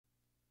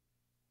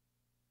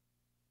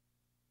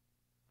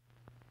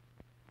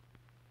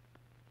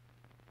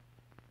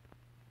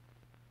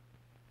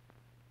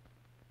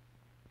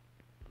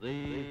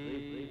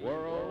The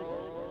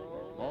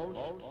world's most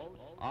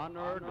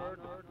honored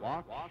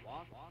watch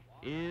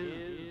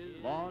is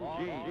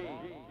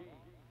Longines.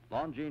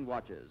 Longines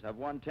watches have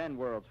won 10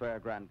 World's Fair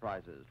grand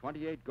prizes,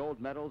 28 gold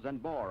medals,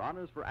 and more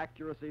honors for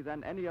accuracy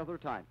than any other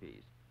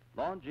timepiece.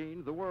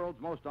 Longines, the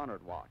world's most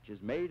honored watch, is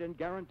made and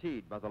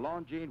guaranteed by the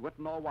Longines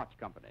Whitnall Watch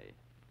Company.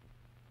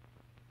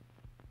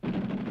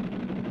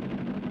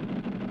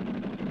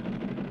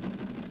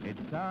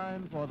 It's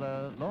time for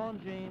the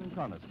Longines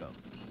Chronoscope,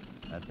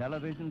 a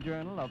television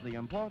journal of the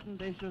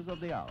important issues of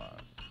the hour,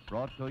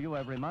 brought to you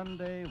every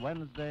Monday,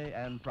 Wednesday,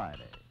 and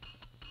Friday.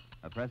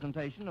 A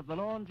presentation of the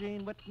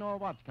Longines Whitnall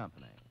Watch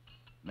Company,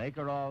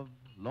 maker of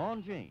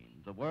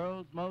Longines, the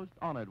world's most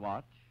honored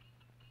watch,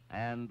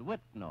 and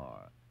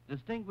Whitnall,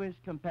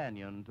 distinguished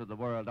companion to the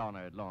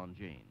world-honored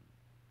Longines.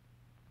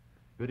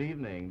 Good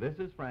evening. This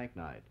is Frank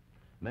Knight.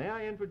 May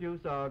I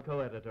introduce our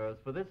co-editors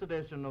for this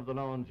edition of the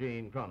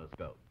Longines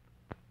Chronoscope?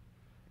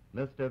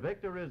 Mr.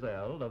 Victor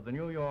Riesel of the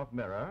New York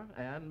Mirror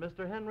and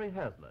Mr. Henry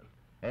Hazlitt,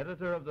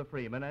 editor of the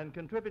Freeman and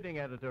contributing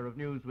editor of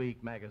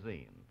Newsweek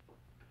magazine.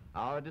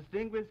 Our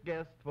distinguished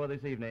guest for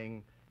this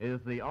evening is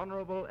the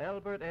Honorable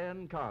Elbert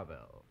N.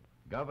 Carvel,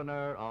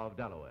 Governor of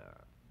Delaware.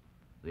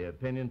 The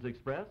opinions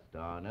expressed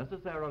are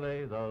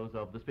necessarily those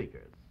of the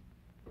speakers.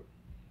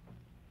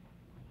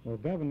 Well,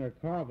 Governor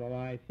Carvel,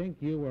 I think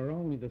you were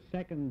only the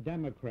second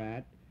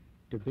Democrat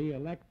to be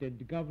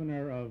elected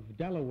governor of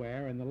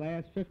Delaware in the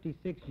last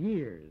 56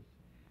 years.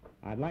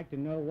 I'd like to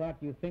know what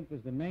you think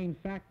was the main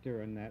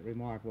factor in that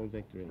remarkable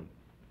victory.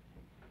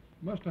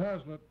 Mr.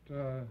 Hazlitt,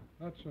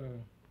 that's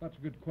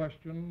a good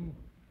question.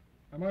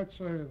 I might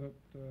say that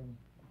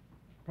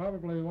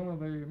probably one of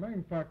the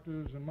main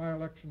factors in my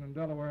election in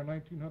Delaware in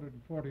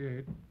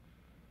 1948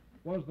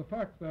 was the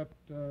fact that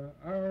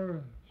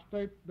our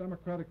state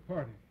Democratic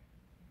Party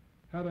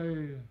had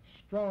a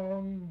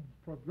strong,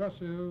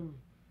 progressive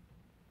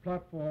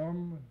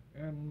platform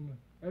in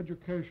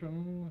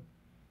education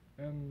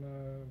and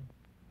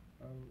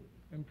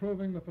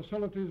improving the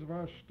facilities of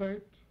our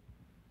state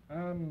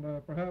and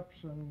perhaps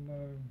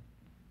in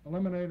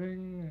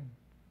eliminating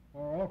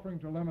or offering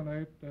to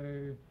eliminate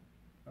a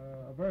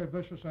very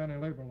vicious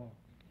anti-labor law.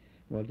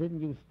 Well, didn't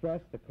you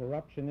stress the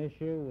corruption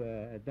issue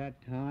at that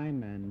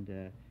time,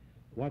 and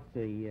what's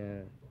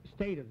the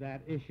state of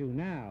that issue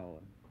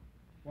now?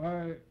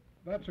 Why,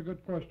 that's a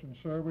good question,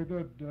 sir. We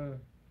did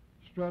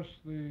stress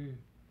the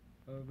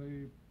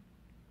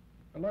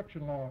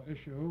election law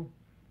issue,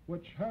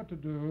 which had to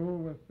do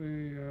with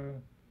the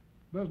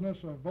business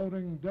of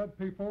voting dead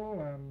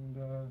people and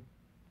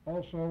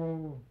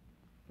also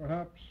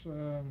perhaps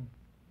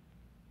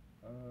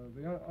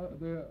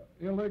the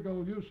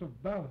illegal use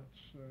of ballots.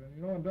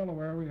 You know, in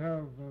Delaware we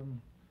have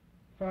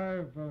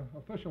 5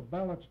 official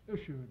ballots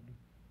issued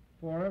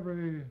for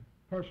every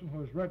person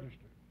who is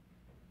registered.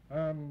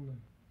 And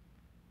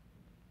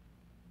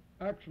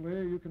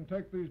actually, you can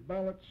take these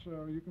ballots,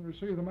 you can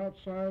receive them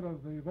outside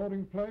of the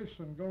voting place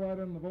and go right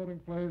in the voting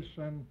place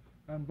and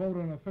vote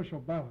an official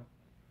ballot.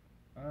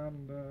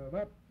 And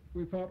that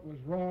we thought was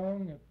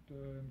wrong. It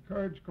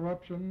encouraged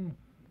corruption,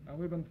 and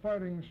we've been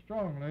fighting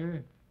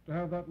strongly to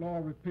have that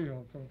law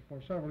repealed for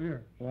several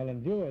years. Well,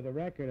 in view of the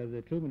record of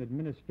the Truman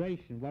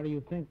administration, what do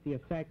you think the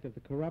effect of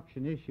the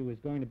corruption issue is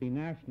going to be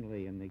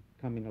nationally in the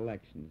coming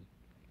elections?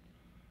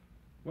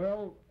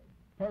 Well,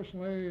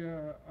 personally,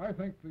 I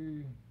think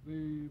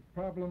the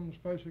problems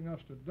facing us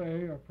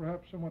today are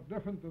perhaps somewhat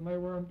different than they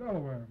were in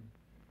Delaware.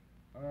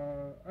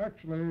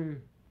 Actually,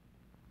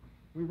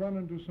 we run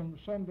into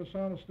some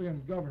dishonesty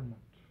in government.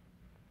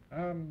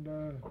 And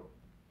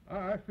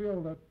I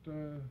feel that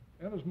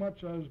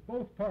inasmuch as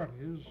both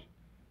parties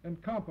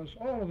encompass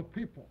all of the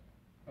people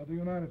of the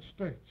United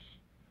States,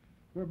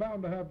 we're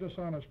bound to have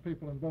dishonest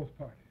people in both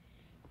parties.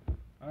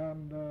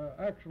 And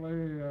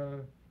actually,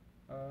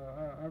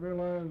 I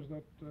realize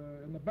that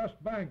in the best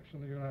banks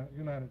in the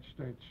United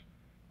States,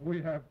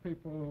 we have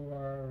people who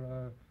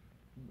are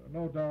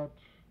no doubt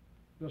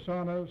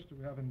dishonest,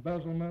 we have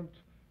embezzlement,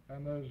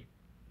 and there's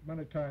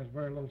many times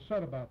very little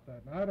said about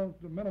that. And I don't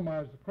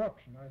minimize the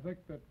corruption. I think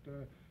that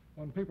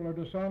when people are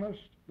dishonest,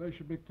 they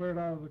should be cleared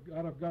out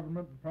of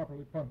government and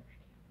properly punished.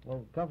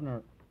 Well,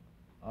 Governor,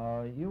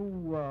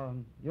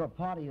 your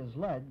party is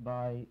led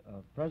by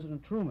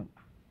President Truman.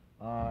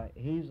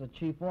 He's the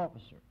chief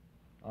officer.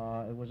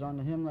 It was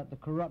under him that the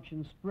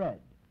corruption spread.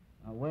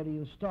 Where do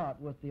you start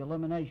with the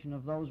elimination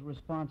of those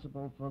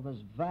responsible for this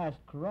vast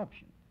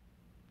corruption?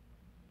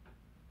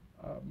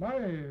 My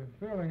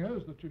feeling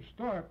is that you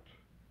start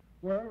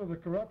wherever the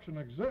corruption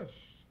exists,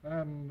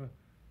 and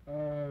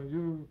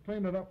you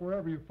clean it up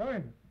wherever you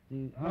find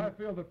it. I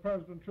feel that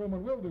President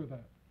Truman will do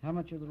that. How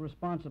much of the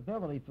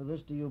responsibility for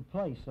this do you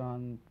place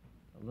on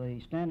the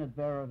standard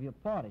bearer of your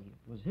party?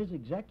 It was his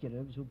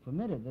executives who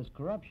permitted this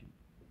corruption.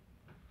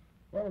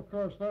 Well, of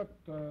course, that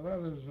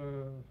is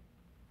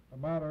a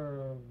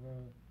matter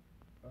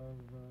of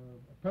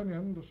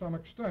opinion to some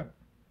extent,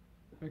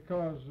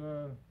 because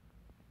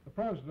the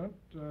President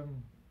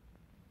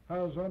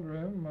has under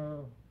him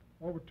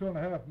over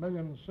 2.5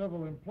 million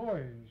civil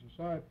employees,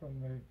 aside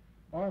from the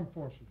armed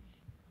forces.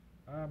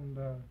 And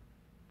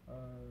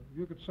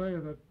you could say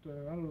that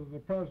under the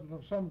president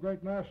of some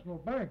great national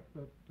bank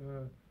that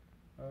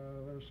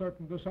there's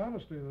certain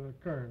dishonesty that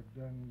occurred,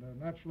 and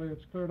naturally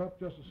it's cleared up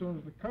just as soon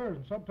as it occurs,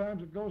 and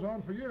sometimes it goes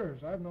on for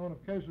years. I've known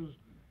of cases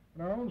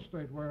in our own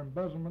state where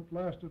embezzlement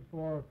lasted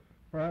for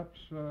perhaps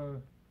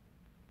 10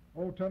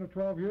 or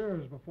 12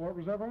 years before it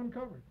was ever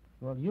uncovered.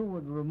 Well, you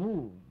would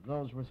remove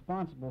those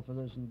responsible for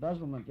this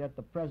embezzlement, yet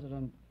the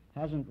president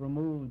hasn't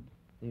removed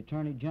the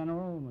Attorney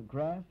General,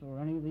 McGrath, or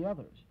any of the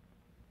others.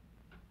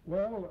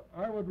 Well,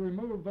 I would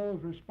remove those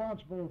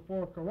responsible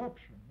for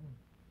corruption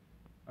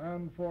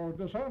and for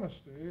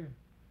dishonesty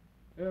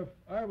if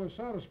I was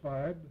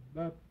satisfied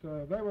that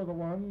they were the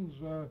ones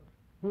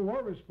who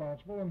were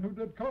responsible and who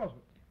did cause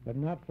it. But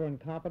not for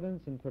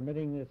incompetence in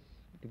permitting this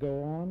to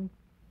go on?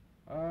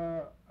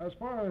 As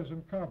far as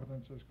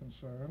incompetence is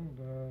concerned,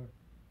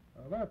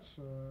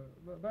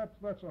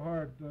 that's a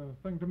hard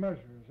thing to measure,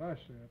 as I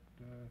see it.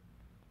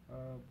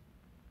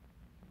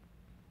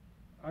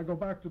 I go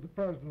back to the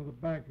president of the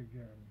bank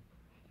again.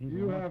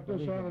 You have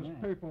dishonest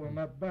people in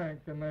that bank,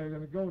 and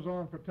it goes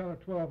on for 10 or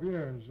 12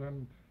 years,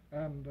 and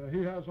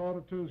he has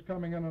auditors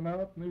coming in and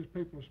out, and these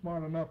people are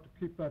smart enough to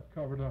keep that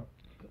covered up.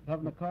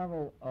 Governor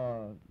Carvel,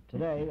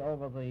 today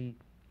over the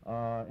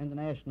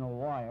international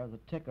wire, the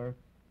ticker,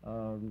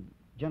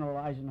 General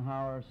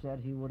Eisenhower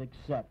said he would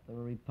accept the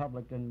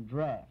Republican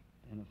draft,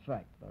 in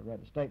effect. I read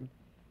a statement.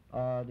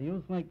 Do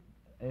you think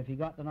if he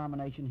got the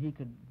nomination he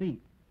could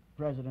beat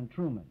President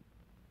Truman?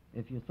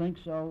 If you think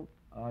so,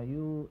 are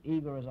you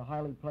eager as a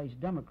highly placed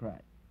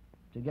Democrat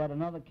to get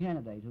another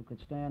candidate who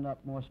could stand up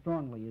more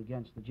strongly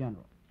against the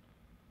general?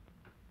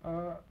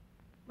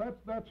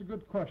 That's a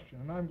good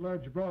question, and I'm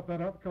glad you brought that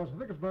up because I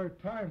think it's very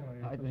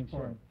timely at this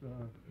point.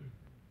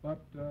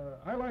 But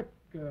I like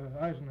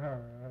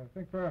Eisenhower. I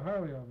think very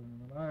highly of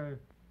him, and I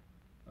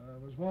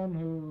was one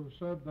who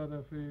said that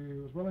if he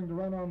was willing to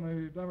run on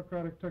the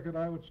Democratic ticket,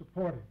 I would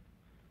support him.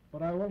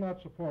 But I will not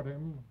support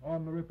him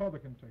on the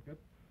Republican ticket,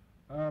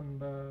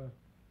 and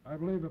I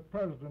believe if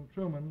President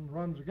Truman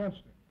runs against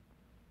him,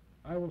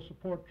 I will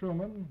support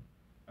Truman,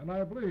 and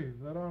I believe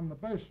that on the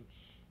basis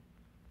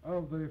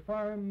of the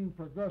fine,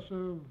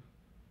 progressive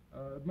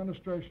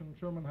administration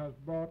Truman has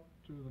brought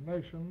to the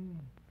nation,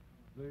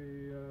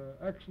 the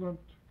excellent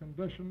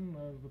condition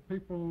of the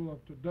people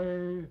of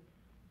today,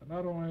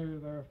 not only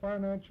their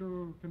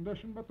financial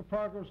condition, but the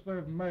progress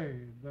they've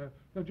made,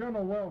 the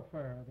general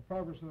welfare, the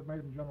progress they've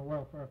made in general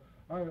welfare.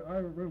 I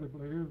really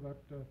believe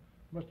that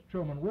Mr.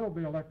 Truman will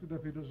be elected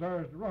if he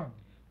desires to run.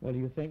 Well, do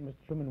you think Mr.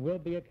 Truman will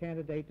be a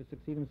candidate to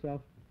succeed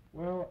himself?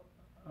 Well,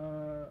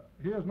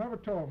 he has never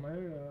told me.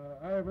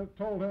 I have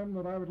told him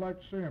that I would like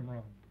to see him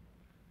run,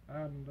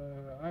 and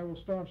I will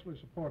staunchly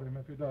support him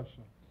if he does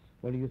so.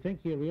 Well, do you think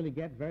he'll really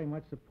get very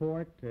much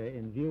support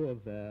in view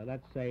of,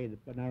 let's say,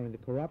 not only the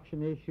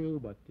corruption issue,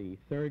 but the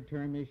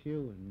third-term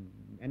issue and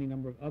any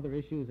number of other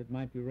issues that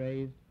might be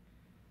raised?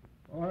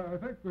 Well, I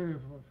think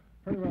we've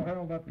pretty well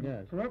handled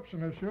that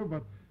corruption issue,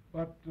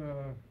 but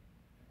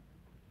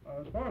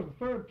as far as the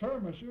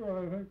third-term issue,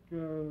 I think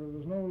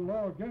there's no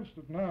law against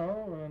it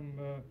now, and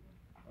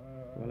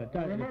well, it I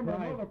doesn't remember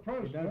apply, another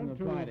president. it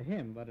doesn't apply to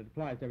him, but it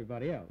applies to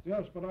everybody else.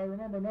 Yes, but I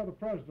remember another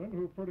president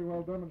who pretty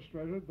well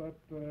demonstrated that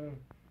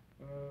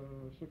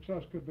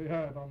success could be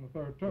had on the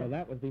third term. Well,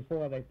 that was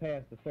before they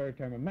passed the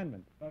third-term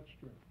amendment. That's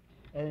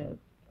true.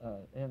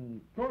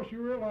 And of course,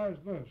 you realize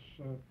this.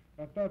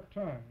 At that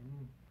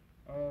time,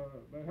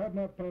 they had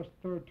not passed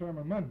the third-term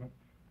amendment,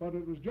 but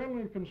it was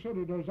generally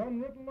considered as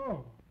unwritten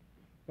law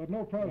that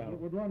no president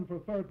would run for a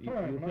third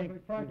term. And I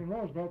think Franklin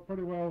Roosevelt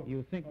pretty well...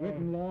 You think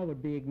written law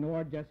would be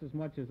ignored just as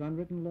much as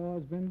unwritten law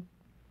has been?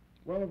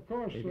 Well, of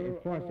course...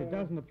 Of course, it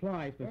doesn't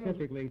apply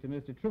specifically to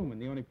Mr. Truman,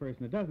 the only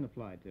person it doesn't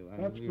apply to.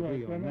 That's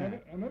correct.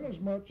 And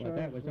inasmuch as...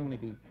 that was only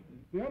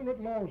the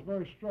unwritten law was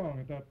very strong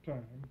at that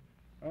time,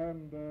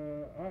 and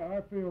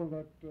I feel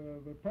that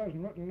the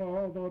present written law,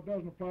 although it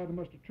doesn't apply to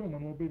Mr.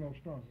 Truman, will be no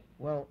stronger.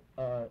 Well,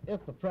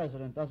 if the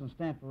president doesn't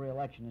stand for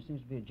re-election, there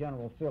seems to be a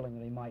general feeling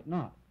that he might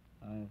not,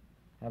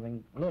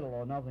 having little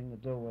or nothing to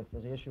do with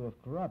the issue of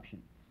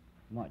corruption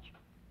much.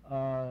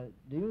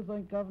 Do you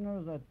think,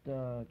 Governor,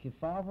 that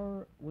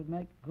Kefauver would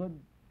make a good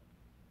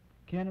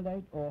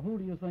candidate, or who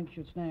do you think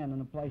should stand in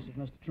the place of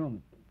Mr.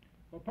 Truman?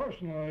 Well,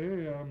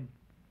 personally,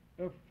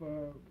 if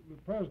the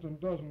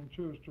president doesn't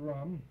choose to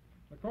run,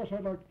 of course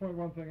I'd like to point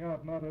one thing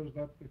out, and that is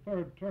that the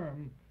third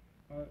term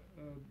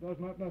does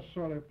not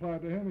necessarily apply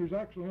to him. He's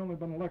actually only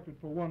been elected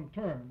for one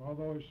term,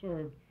 although he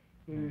served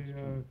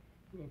the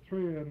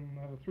 3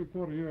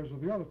 3/4 years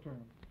of the other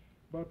term.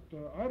 But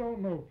I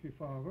don't know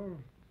Kefauver.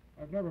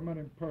 I've never met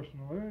him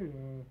personally.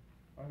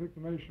 I think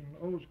the nation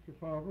owes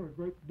Kefauver a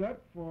great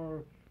debt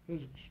for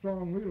his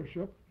strong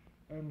leadership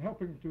and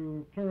helping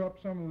to clear up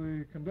some of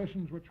the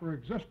conditions which were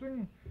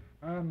existing.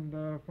 And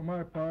for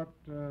my part,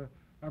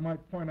 I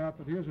might point out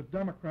that he is a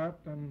Democrat,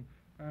 and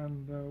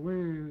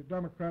we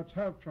Democrats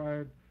have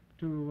tried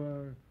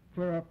to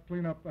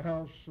clean up the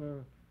House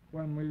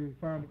when we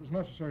found it was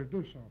necessary to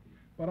do so.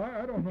 But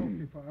I don't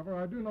know Kefauver.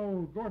 I do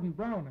know Gordon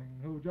Browning,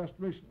 who just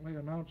recently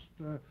announced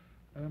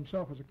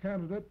himself as a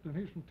candidate, and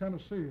he's from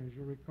Tennessee, as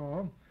you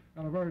recall,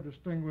 and a very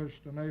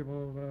distinguished and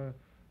able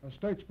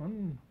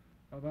statesman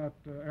of that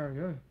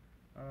area.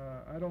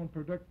 I don't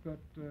predict that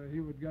he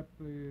would get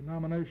the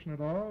nomination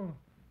at all.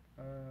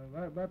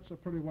 That's a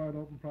pretty wide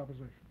open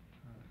proposition.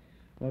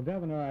 Well,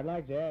 Governor, I'd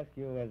like to ask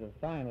you as a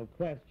final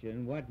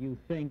question what you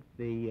think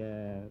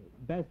the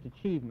best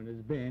achievement has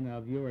been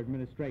of your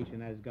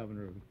administration as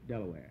Governor of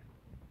Delaware.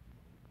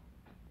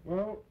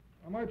 Well,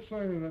 I might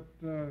say that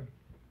the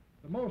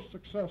most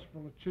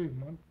successful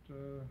achievement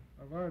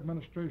of our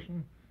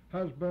administration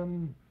has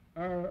been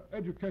our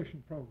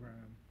education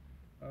program.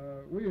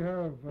 We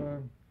have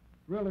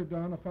really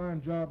done a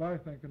fine job, I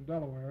think, in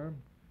Delaware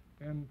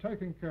in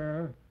taking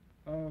care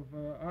of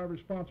our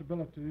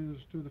responsibilities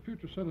to the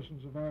future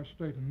citizens of our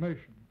state and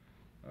nation.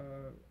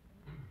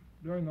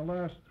 During the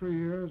last 3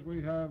 years,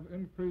 we have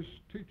increased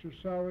teacher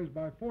salaries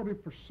by 40%,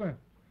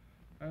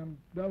 and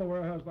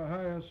Delaware has the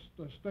highest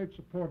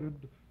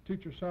state-supported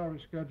teacher salary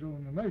schedule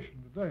in the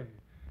nation today.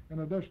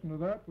 In addition to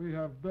that, we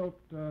have built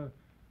a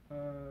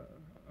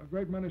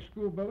great many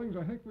school buildings.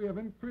 I think we have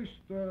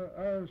increased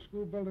our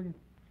school building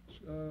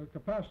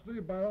capacity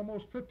by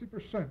almost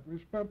 50%. We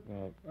spent,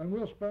 and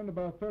we'll spend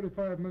about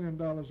 $35 million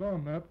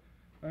on that.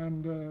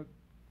 And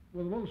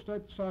with a little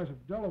state the size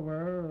of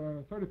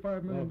Delaware,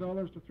 $35 million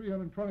to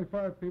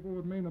 325 people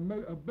would mean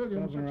 $1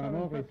 billion. Governor, I'm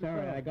awfully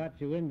sorry I got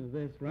you into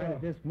this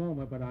at this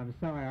moment, but I'm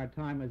sorry our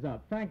time is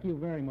up. Thank you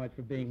very much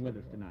for being with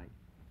us tonight.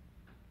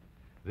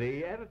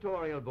 The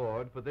editorial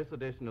board for this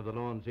edition of the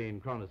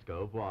Longines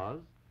Chronoscope was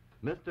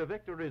Mr.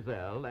 Victor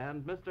Riesel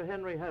and Mr.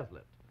 Henry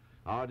Hazlitt.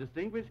 Our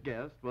distinguished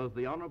guest was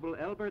the Honorable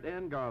Elbert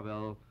N.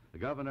 Carvel, the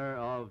Governor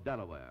of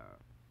Delaware.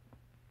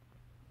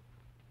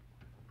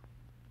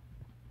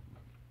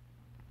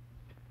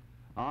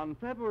 On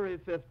February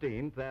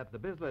 15th at the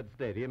Bislett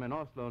Stadium in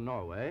Oslo,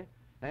 Norway,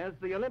 as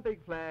the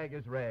Olympic flag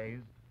is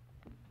raised,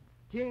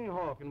 King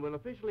Haakon will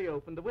officially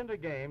open the Winter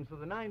Games of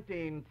the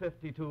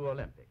 1952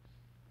 Olympics.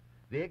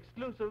 The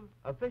exclusive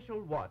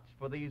official watch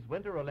for these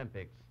Winter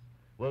Olympics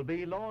will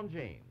be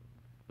Longines,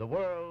 the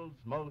world's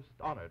most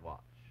honored watch.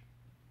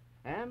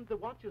 And the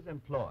watches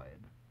employed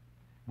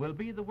will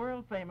be the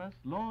world-famous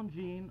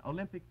Longines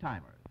Olympic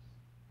timers,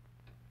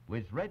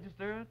 which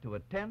register to a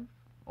 10th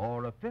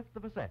or a 5th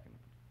of a second,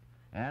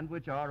 and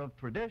which are of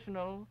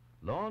traditional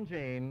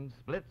Longines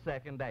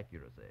split-second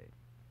accuracy.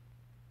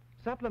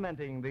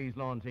 Supplementing these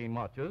Longines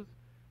watches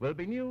will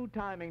be new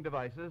timing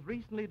devices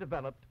recently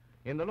developed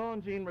in the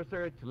Longines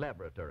Research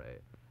Laboratory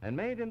and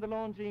made in the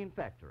Longines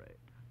factory,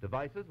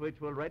 devices which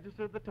will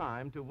register the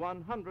time to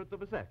 1/100th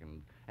of a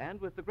second and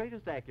with the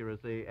greatest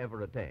accuracy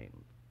ever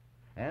attained.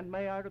 And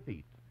may I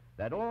repeat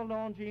that all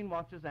Longines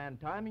watches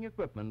and timing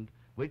equipment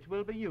which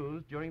will be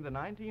used during the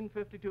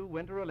 1952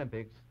 Winter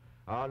Olympics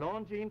are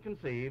Longines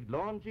conceived,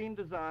 Longines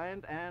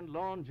designed, and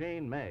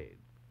Longines made.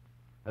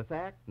 A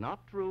fact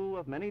not true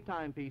of many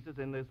timepieces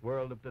in this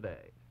world of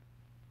today.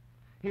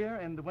 Here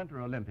in the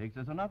Winter Olympics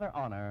is another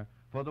honor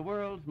for the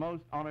world's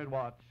most honored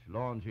watch,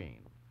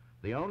 Longines.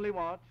 The only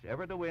watch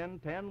ever to win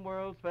 10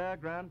 World's Fair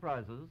Grand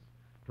Prizes,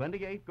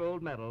 28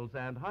 gold medals,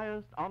 and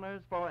highest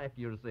honors for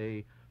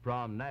accuracy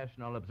from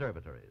national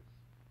observatories.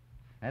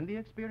 And the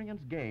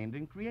experience gained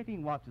in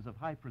creating watches of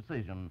high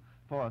precision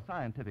for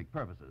scientific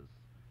purposes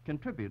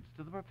contributes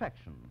to the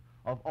perfection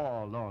of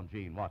all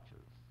Longines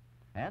watches.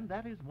 And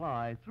that is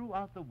why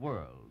throughout the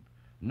world,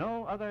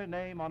 no other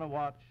name on a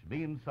watch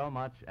means so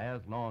much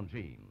as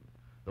Longines,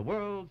 the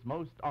world's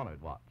most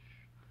honored watch.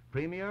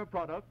 Premier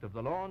product of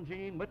the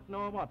Longines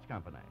Whitnor Watch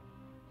Company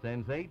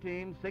since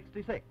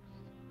 1866,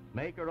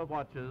 maker of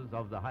watches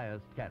of the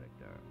highest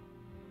character.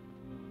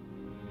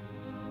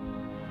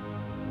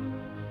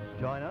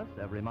 Join us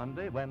every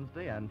Monday,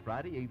 Wednesday, and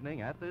Friday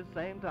evening at this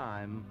same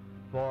time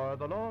for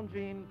the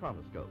Longines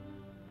Chronoscope,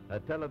 a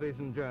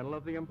television journal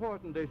of the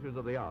important issues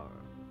of the hour,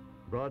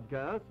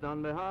 broadcast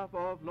on behalf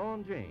of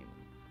Longines,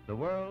 the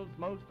world's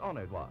most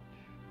honored watch,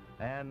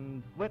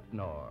 and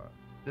Whitnor,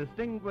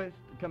 distinguished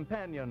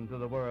companion to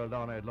the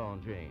world-honored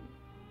Longines,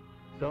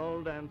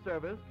 sold and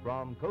serviced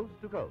from coast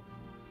to coast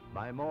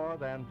by more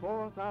than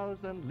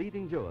 4,000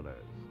 leading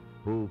jewelers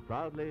who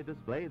proudly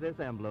display this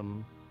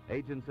emblem,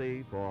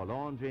 Agency for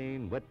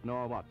Longines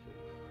Whitnor Watches.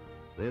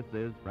 This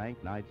is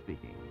Frank Knight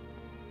speaking.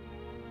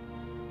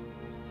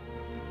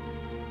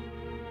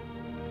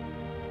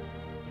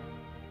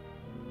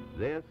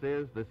 This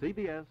is the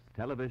CBS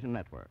Television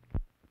Network.